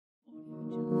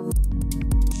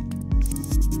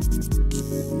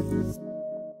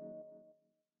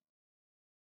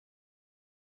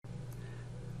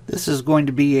This is going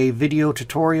to be a video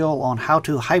tutorial on how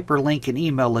to hyperlink an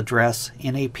email address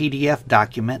in a PDF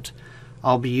document.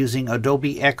 I'll be using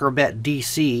Adobe Acrobat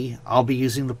DC. I'll be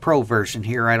using the Pro version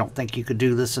here. I don't think you could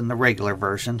do this in the regular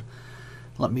version.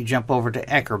 Let me jump over to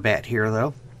Acrobat here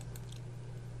though.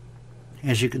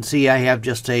 As you can see, I have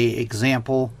just a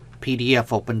example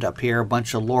PDF opened up here, a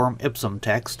bunch of lorem ipsum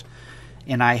text,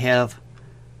 and I have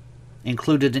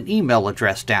included an email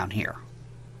address down here.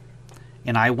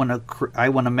 And I want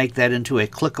to make that into a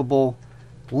clickable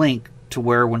link to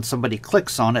where when somebody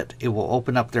clicks on it, it will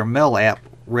open up their mail app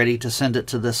ready to send it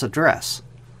to this address.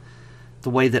 The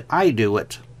way that I do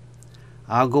it,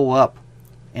 I'll go up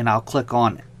and I'll click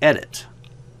on Edit.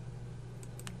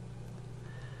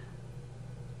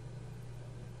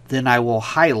 Then I will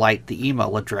highlight the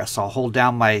email address. I'll hold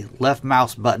down my left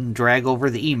mouse button, drag over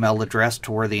the email address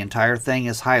to where the entire thing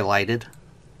is highlighted.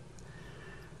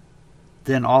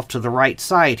 Then off to the right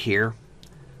side here,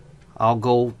 I'll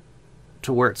go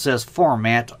to where it says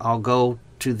Format. I'll go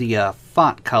to the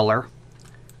font color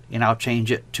and I'll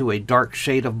change it to a dark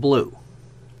shade of blue.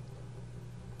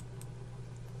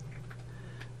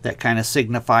 That kind of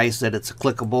signifies that it's a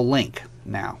clickable link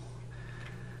now.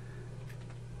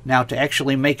 Now to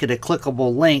actually make it a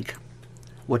clickable link,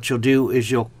 what you'll do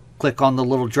is you'll click on the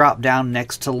little drop down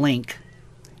next to link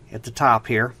at the top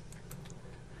here.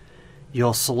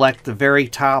 You'll select the very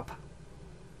top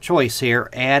choice here,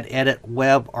 Add, Edit,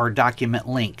 Web, or Document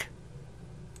Link.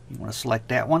 You want to select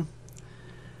that one.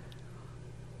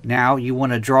 Now you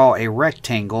want to draw a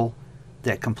rectangle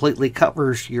that completely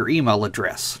covers your email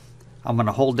address. I'm going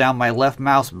to hold down my left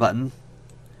mouse button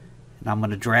and I'm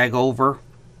going to drag over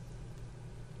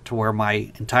to where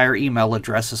my entire email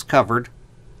address is covered,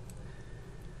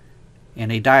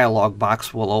 and a dialog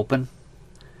box will open.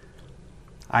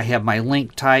 I have my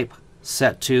link type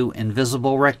set to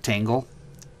invisible rectangle.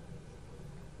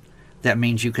 That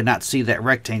means you cannot see that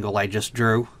rectangle I just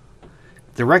drew.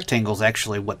 The rectangle is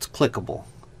actually what's clickable.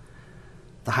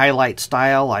 The highlight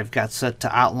style I've got set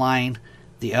to outline.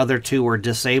 The other two are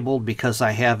disabled because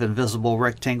I have invisible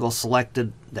rectangle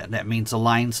selected. That means the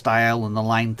line style and the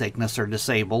line thickness are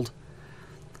disabled.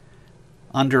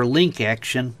 Under link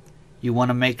action, you want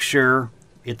to make sure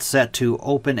it's set to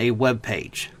open a web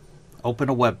page. Open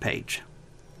a web page.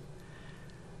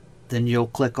 Then you'll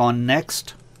click on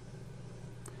Next.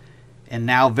 And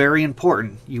now, very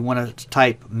important, you want to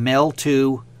type mail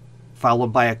to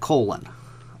followed by a colon,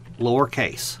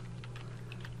 lowercase,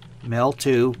 mail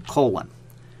to colon.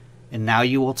 And now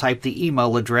you will type the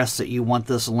email address that you want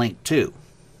this link to.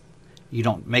 You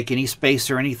don't make any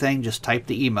space or anything, just type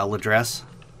the email address.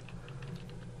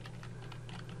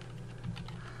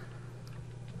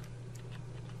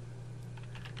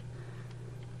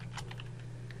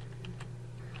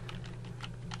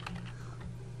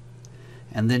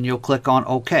 And then you'll click on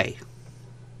OK.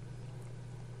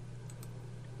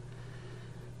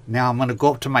 Now I'm going to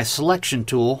go up to my selection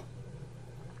tool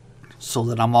so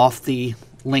that I'm off the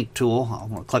link tool. I'm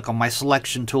going to click on my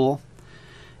selection tool.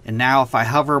 And now if I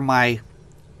hover my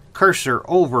cursor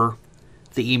over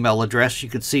the email address, you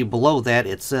can see below that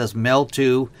it says mail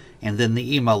to and then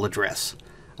the email address.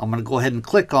 I'm going to go ahead and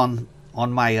click on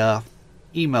my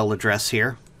email address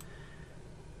here.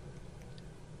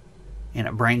 And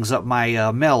it brings up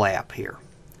my mail app here.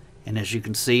 And as you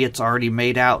can see, it's already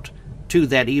made out to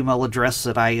that email address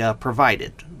that I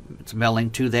provided. It's mailing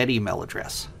to that email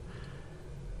address.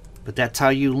 But that's how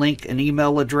you link an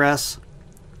email address,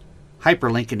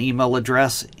 hyperlink an email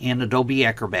address in Adobe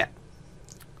Acrobat.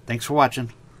 Thanks for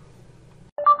watching.